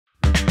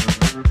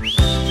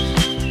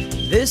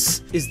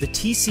This is the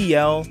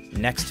TCL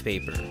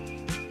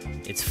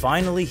Nxtpaper. It's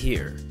finally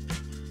here.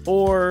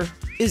 Or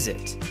is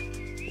it?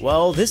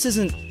 Well, this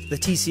isn't the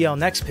TCL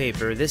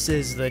Nxtpaper, this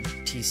is the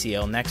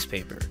TCL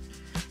Nxtpaper.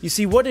 You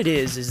see, what it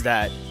is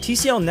that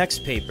TCL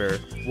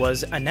Nxtpaper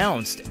was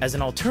announced as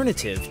an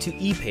alternative to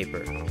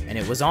e-paper, and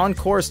it was on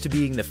course to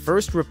being the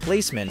first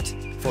replacement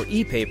for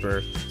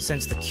e-paper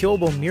since the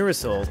Kyobo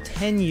Mirasol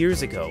 10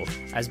 years ago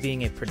as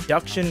being a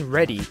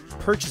production-ready,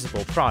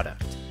 purchasable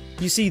product.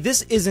 You see,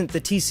 this isn't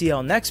the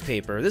TCL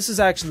Nxtpaper, this is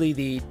actually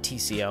the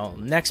TCL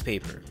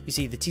Nxtpaper. You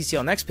see, the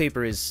TCL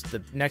Nxtpaper is the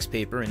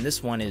Nxtpaper, and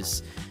this one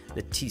is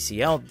the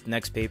TCL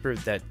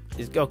Nxtpaper that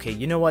is... Okay,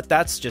 you know what?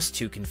 That's just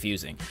too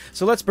confusing.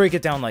 So let's break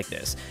it down like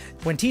this.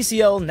 When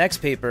TCL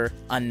Nxtpaper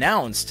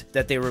announced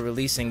that they were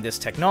releasing this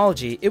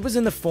technology, it was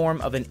in the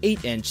form of an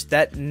 8-inch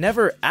that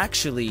never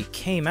actually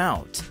came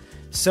out.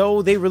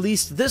 So they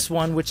released this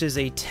one, which is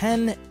a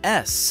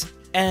 10S,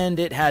 and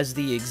it has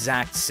the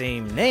exact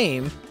same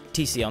name,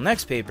 TCL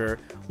Nxtpaper,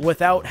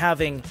 without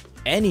having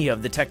any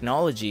of the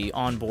technology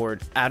on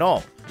board at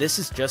all. This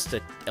is just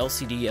a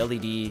LCD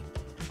LED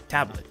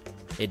tablet.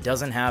 It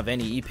doesn't have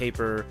any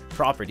e-paper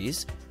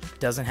properties,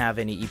 doesn't have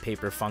any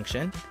e-paper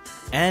function,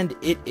 and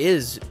it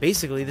is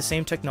basically the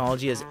same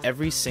technology as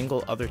every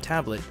single other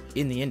tablet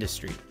in the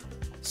industry.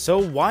 So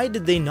why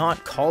did they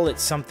not call it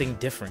something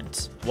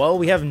different? Well,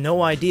 we have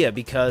no idea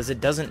because it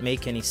doesn't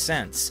make any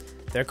sense.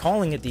 They're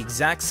calling it the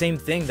exact same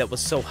thing that was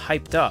so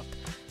hyped up.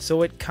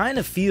 So it kind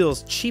of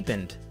feels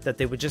cheapened that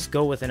they would just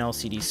go with an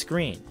LCD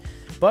screen.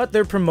 But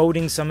they're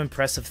promoting some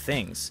impressive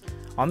things.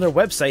 On their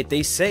website,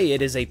 they say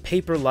it is a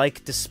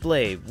paper-like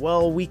display.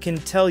 Well, we can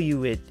tell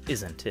you it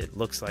isn't. It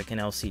looks like an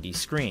LCD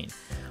screen.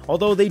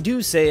 Although they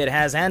do say it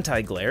has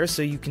anti-glare,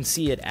 so you can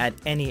see it at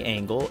any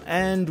angle,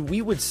 and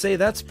we would say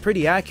that's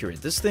pretty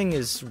accurate. This thing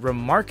is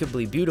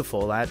remarkably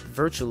beautiful at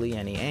virtually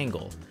any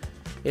angle.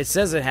 It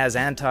says it has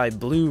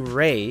anti-blue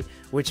ray,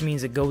 which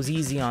means it goes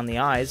easy on the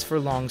eyes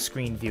for long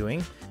screen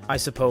viewing. I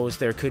suppose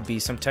there could be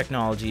some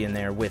technology in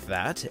there with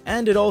that,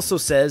 and it also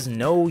says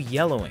no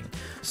yellowing.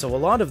 So a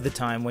lot of the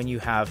time when you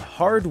have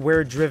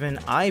hardware-driven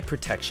eye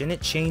protection,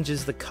 it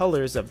changes the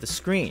colors of the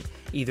screen,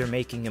 either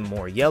making them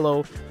more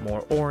yellow,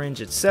 more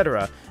orange,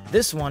 etc.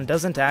 This one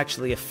doesn't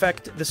actually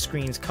affect the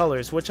screen's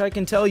colors, which I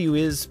can tell you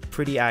is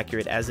pretty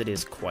accurate as it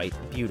is quite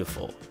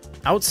beautiful.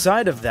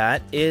 Outside of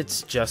that,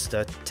 it's just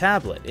a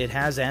tablet. It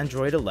has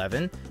Android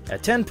 11, a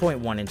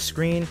 10.1-inch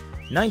screen,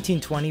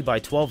 1920 by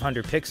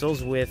 1200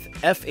 pixels with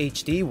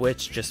FHD,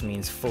 which just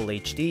means full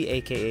HD,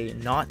 aka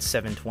not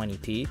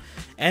 720p.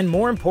 And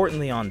more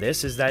importantly on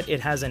this is that it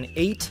has an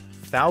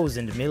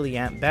 8,000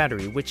 milliamp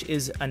battery, which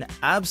is an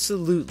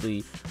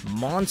absolutely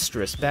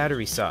monstrous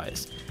battery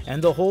size.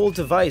 And the whole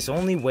device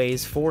only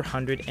weighs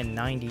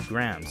 490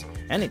 grams,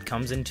 and it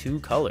comes in 2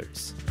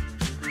 colors.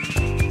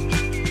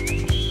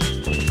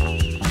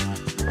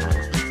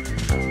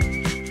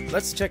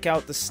 Let's check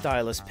out the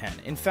stylus pen.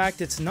 In fact,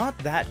 it's not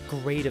that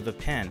great of a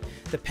pen.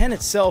 The pen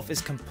itself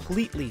is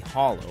completely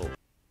hollow.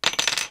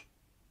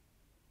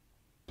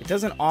 It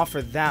doesn't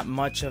offer that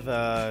much of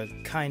a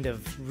kind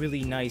of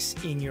really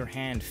nice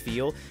in-your-hand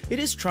feel. It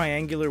is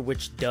triangular,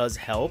 which does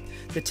help.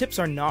 The tips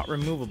are not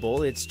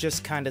removable, it's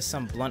just kind of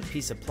some blunt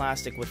piece of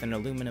plastic with an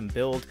aluminum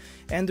build,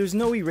 and there's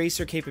no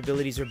eraser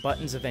capabilities or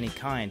buttons of any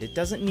kind. It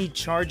doesn't need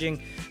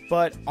charging,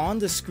 but on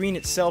the screen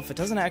itself, it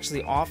doesn't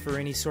actually offer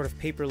any sort of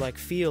paper-like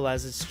feel,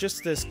 as it's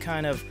just this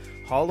kind of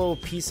hollow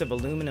piece of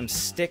aluminum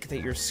stick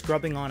that you're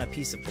scrubbing on a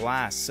piece of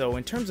glass. So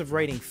in terms of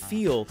writing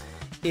feel,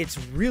 it's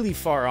really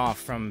far off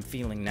from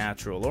feeling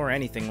natural or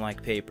anything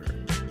like paper.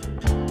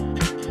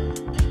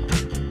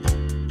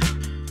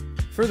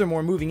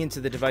 Furthermore, moving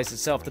into the device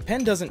itself, the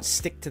pen doesn't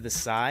stick to the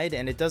side,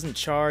 and it doesn't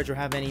charge or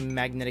have any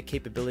magnetic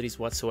capabilities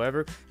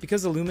whatsoever.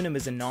 Because aluminum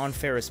is a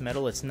non-ferrous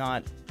metal, it's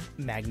not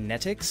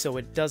magnetic, so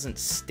it doesn't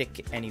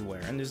stick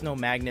anywhere, and there's no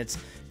magnets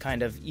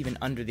kind of even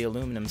under the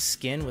aluminum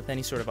skin with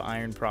any sort of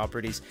iron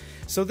properties.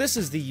 So this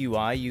is the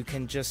UI. You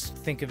can just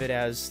think of it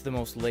as the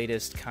most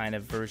latest kind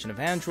of version of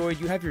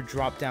Android. You have your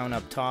drop down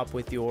up top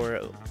with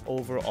your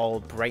overall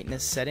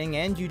brightness setting,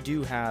 and you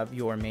do have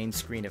your main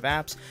screen of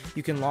apps.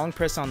 You can long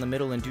press on the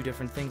middle and do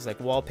different things like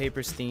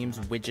wallpapers, themes,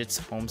 widgets,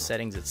 home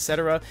settings,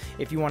 etc.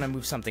 If you want to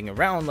move something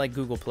around like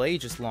Google Play,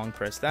 just long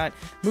press that,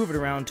 move it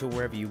around to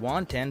wherever you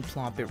want, and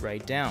plop it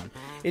right down.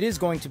 It is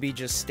going to be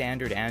just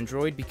standard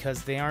Android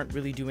because they aren't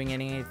really doing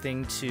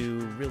anything to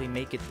really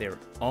make it their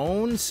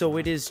own, so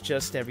it is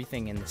just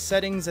everything in the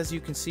settings, as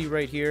you can see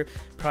right here,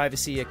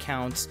 privacy,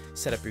 accounts,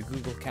 set up your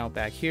Google account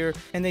back here,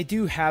 and they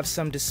do have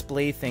some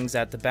display things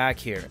at the back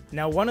here.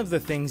 Now, one of the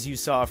things you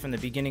saw from the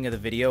beginning of the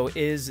video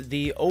is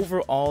the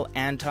overall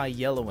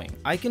anti-yellowing.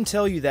 I can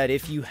tell you that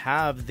if you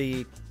have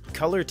the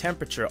color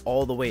temperature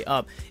all the way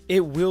up, it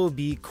will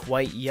be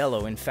quite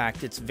yellow. In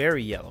fact, it's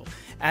very yellow.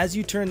 As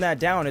you turn that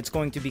down, it's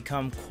going to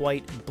become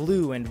quite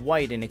blue and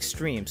white and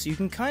extreme. So you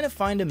can kind of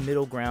find a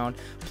middle ground,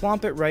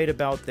 plump it right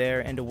about there,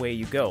 and away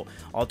you go.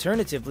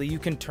 Alternatively, you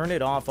can turn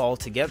it off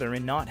altogether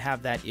and not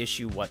have that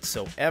issue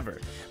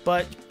whatsoever.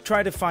 But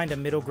try to find a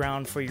middle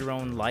ground for your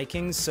own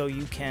likings so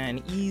you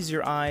can ease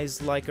your eyes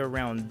like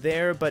around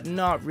there, but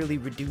not really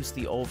reduce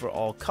the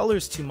overall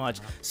colors too much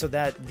so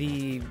that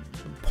the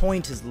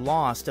point is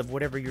lost of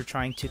whatever you're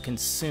trying to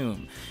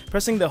consume.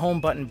 Pressing the home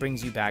button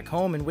brings you back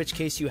home, in which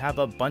case you have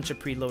a bunch of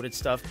preloaded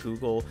stuff: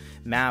 Google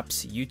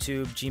Maps,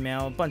 YouTube,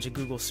 Gmail, a bunch of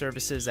Google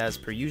services as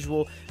per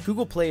usual.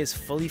 Google Play is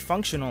fully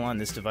functional on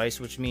this device,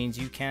 which means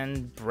you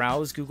can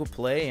browse Google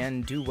Play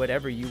and do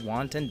whatever you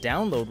want and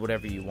download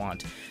whatever you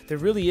want. There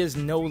really is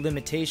no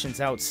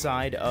limitations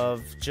outside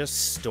of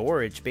just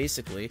storage,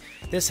 basically.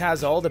 This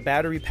has all the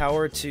battery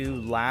power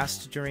to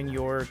last during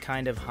your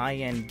kind of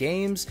high-end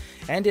games,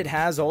 and it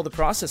has all the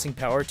processing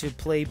power to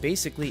play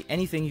basically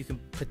anything you can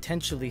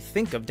potentially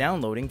think of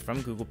downloading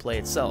from Google Play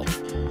itself.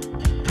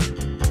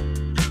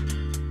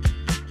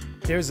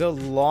 There's a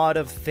lot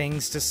of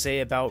things to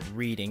say about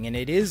reading, and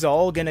it is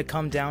all going to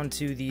come down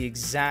to the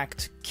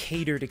exact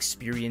catered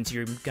experience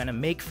you're going to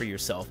make for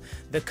yourself.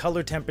 The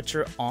color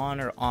temperature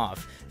on or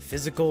off,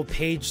 physical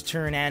page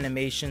turn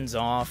animations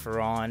off or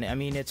on. I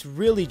mean, it's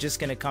really just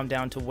going to come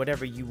down to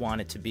whatever you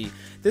want it to be.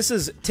 This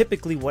is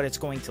typically what it's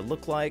going to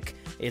look like.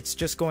 It's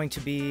just going to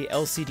be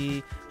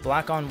LCD,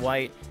 black on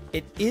white.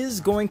 It is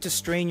going to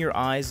strain your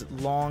eyes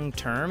long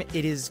term.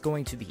 It is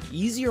going to be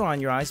easier on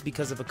your eyes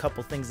because of a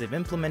couple things they've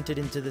implemented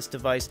into this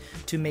device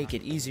to make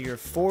it easier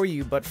for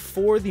you, but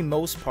for the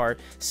most part,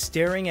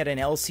 staring at an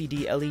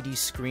LCD LED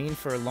screen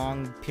for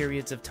long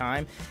periods of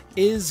time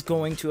is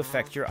going to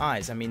affect your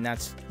eyes. I mean,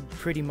 that's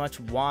pretty much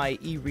why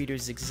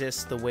e-readers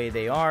exist the way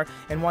they are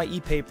and why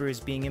e-paper is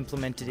being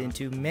implemented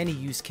into many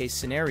use case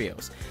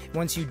scenarios.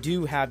 Once you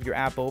do have your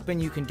app open,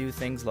 you can do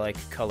things like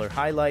color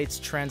highlights,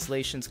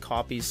 translations,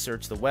 copies,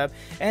 search the web,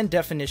 and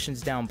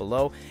definitions down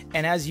below.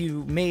 And as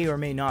you may or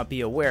may not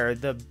be aware,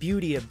 the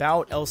beauty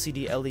about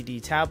LCD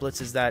LED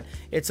tablets is that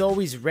it's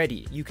always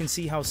ready. You can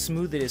see how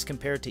smooth it is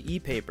compared to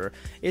e-paper.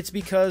 It's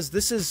because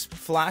this is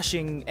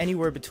flashing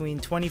anywhere between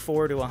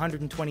 24 to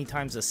 120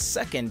 times a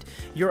second.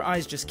 Your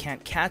eyes just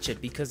can't catch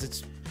it because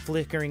it's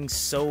flickering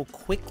so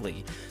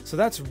quickly. So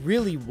that's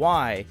really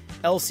why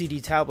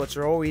LCD tablets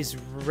are always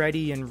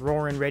ready and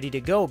roaring ready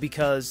to go,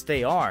 because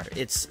they are.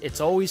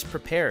 It's always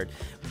prepared.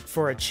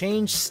 For a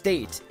changed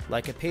state,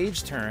 like a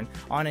page turn,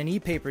 on an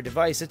e-paper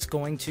device, it's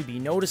going to be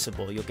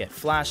noticeable. You'll get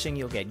flashing,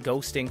 you'll get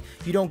ghosting.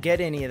 You don't get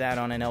any of that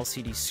on an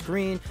LCD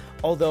screen,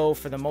 although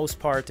for the most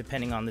part,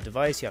 depending on the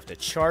device, you have to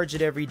charge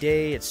it every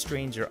day. It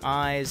strains your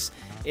eyes.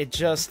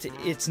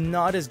 It's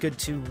not as good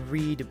to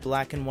read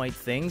black and white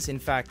things. In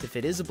fact, if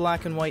it is a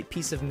black and white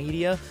piece of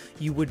media,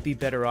 you would be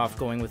better off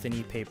going with an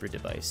e-paper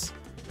device.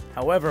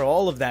 However,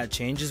 all of that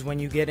changes when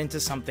you get into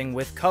something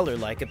with color,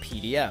 like a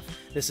PDF.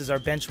 This is our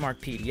benchmark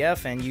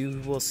PDF, and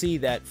you will see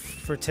that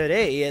for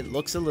today, it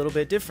looks a little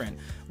bit different.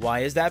 Why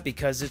is that?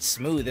 Because it's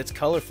smooth, it's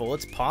colorful,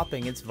 it's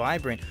popping, it's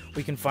vibrant.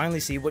 We can finally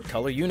see what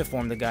color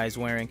uniform the guy's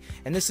wearing.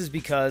 And this is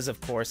because, of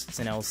course, it's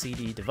an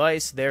LCD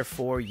device,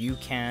 therefore you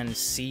can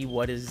see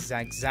what is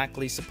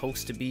exactly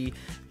supposed to be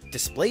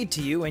displayed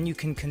to you, and you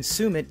can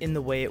consume it in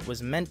the way it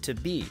was meant to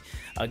be.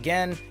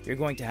 Again, you're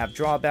going to have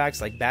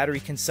drawbacks like battery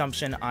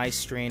consumption, eye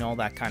strain, all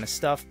that kind of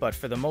stuff, but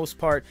for the most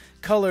part,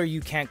 color, you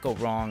can't go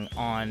wrong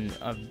on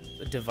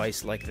a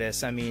device like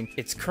this. I mean,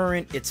 it's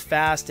current, it's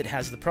fast, it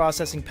has the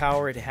processing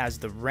power, it has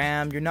the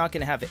RAM. You're not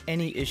going to have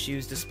any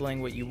issues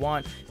displaying what you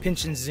want.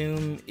 Pinch and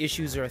zoom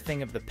issues are a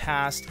thing of the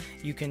past.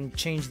 You can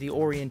change the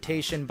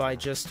orientation by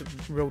just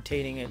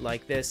rotating it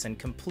like this and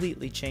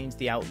completely change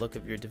the outlook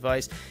of your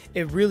device.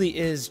 It really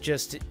is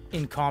just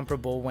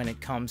incomparable when it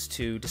comes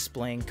to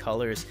displaying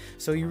colors,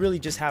 so you really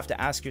just have to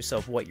ask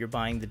yourself what you're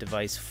buying the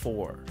device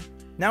for.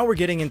 Now we're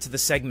getting into the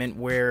segment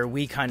where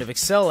we kind of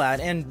excel at,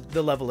 and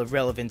the level of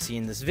relevancy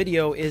in this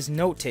video is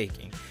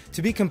note-taking.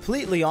 To be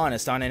completely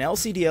honest, on an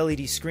LCD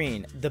LED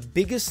screen, the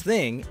biggest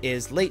thing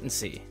is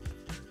latency,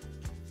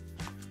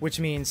 which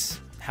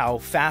means how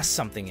fast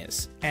something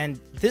is,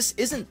 and this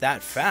isn't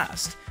that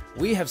fast.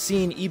 We have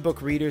seen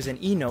ebook readers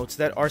and e-notes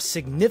that are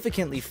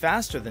significantly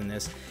faster than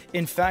this.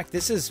 In fact,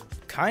 this is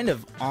kind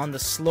of on the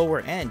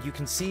slower end. You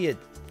can see it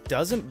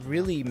doesn't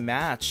really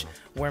match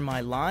where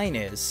my line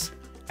is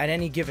at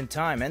any given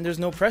time, and there's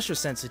no pressure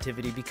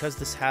sensitivity because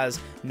this has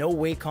no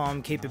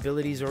Wacom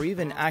capabilities or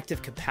even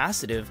active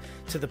capacitive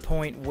to the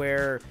point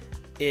where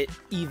it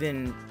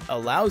even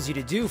allows you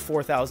to do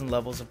 4,000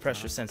 levels of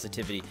pressure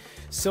sensitivity.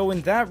 So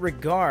in that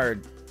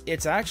regard,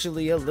 it's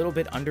actually a little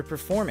bit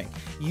underperforming.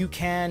 You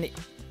can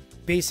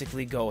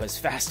basically go as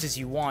fast as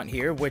you want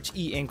here, which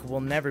e-ink will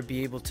never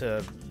be able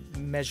to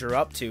measure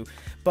up to,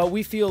 but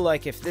we feel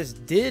like if this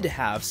did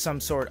have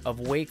some sort of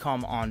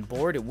Wacom on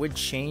board, it would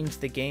change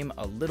the game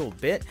a little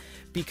bit,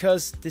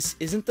 because this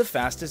isn't the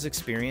fastest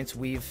experience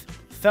we've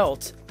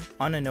felt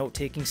on a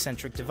note-taking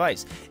centric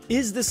device.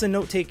 Is this a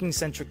note-taking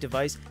centric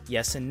device?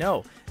 Yes and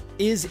no.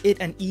 Is it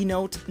an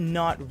eNote?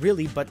 Not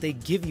really, but they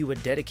give you a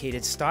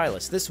dedicated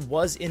stylus. This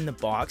was in the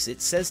box,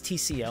 it says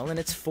TCL, and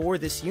it's for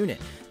this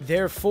unit.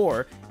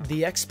 Therefore,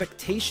 the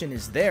expectation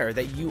is there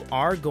that you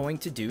are going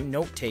to do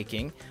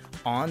note-taking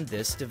on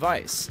this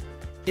device.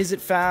 Is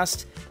it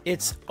fast?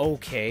 It's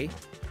okay.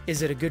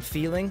 Is it a good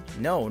feeling?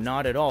 No,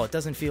 not at all. It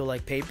doesn't feel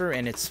like paper,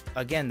 and it's,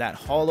 again, that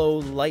hollow,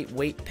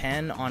 lightweight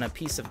pen on a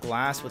piece of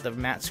glass with a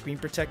matte screen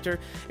protector.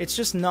 It's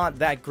just not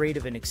that great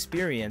of an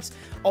experience.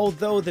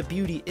 Although the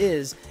beauty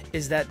is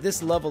that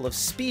this level of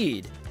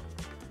speed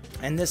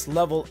and this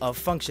level of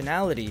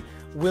functionality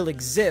will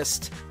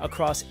exist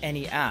across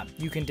any app.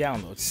 You can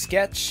download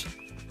Sketch,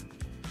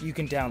 you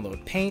can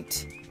download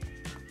Paint,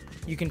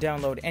 you can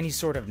download any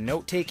sort of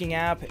note-taking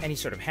app, any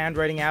sort of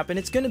handwriting app, and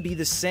it's going to be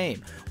the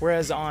same.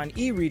 Whereas on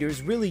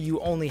e-readers, really you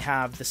only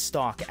have the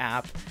stock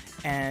app,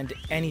 and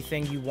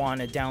anything you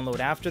want to download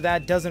after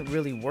that doesn't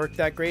really work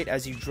that great.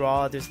 As you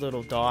draw, there's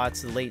little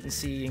dots, the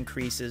latency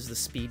increases, the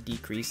speed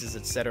decreases,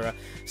 etc.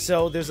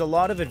 So there's a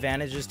lot of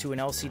advantages to an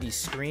LCD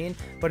screen,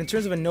 but in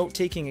terms of a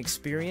note-taking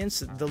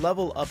experience, the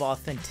level of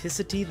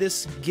authenticity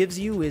this gives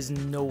you is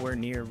nowhere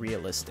near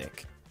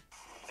realistic.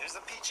 There's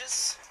the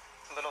peaches.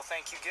 A little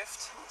thank you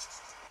gift.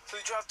 So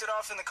we dropped it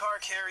off in the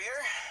car carrier,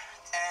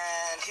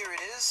 and here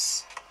it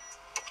is.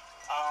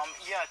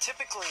 Yeah,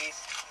 typically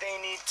they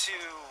need to,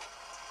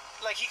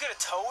 like, he could have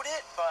towed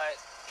it,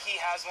 but he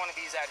has one of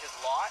these at his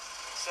lot,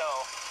 so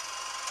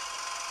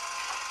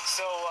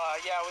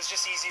yeah, it was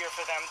just easier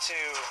for them to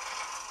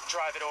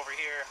drive it over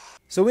here.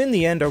 So in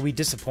the end, are we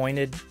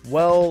disappointed?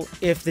 Well,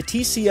 if the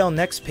TCL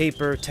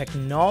Nxtpaper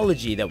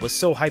technology that was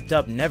so hyped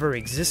up never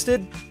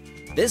existed,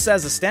 this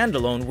as a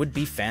standalone would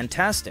be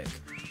fantastic.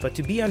 But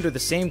to be under the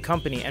same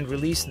company and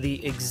release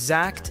the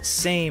exact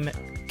same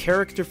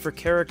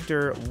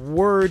character-for-character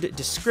word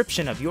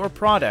description of your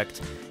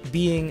product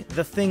being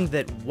the thing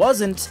that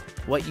wasn't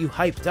what you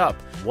hyped up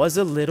was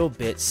a little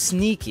bit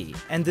sneaky.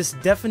 And this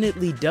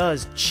definitely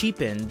does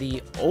cheapen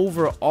the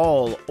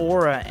overall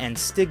aura and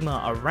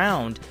stigma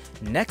around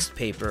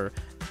Nxtpaper,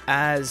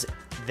 as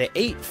the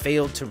 8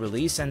 failed to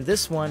release and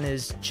this one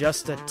is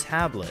just a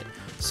tablet.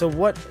 So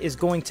what is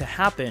going to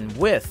happen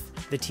with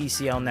the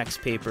TCL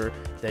Nxtpaper,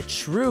 the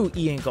true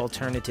e-ink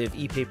alternative,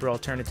 e-paper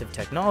alternative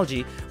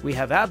technology, we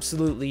have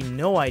absolutely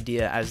no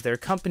idea, as their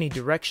company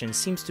direction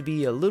seems to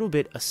be a little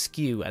bit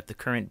askew at the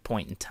current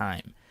point in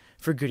time.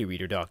 For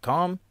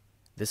GoodyReader.com,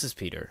 this is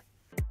Peter.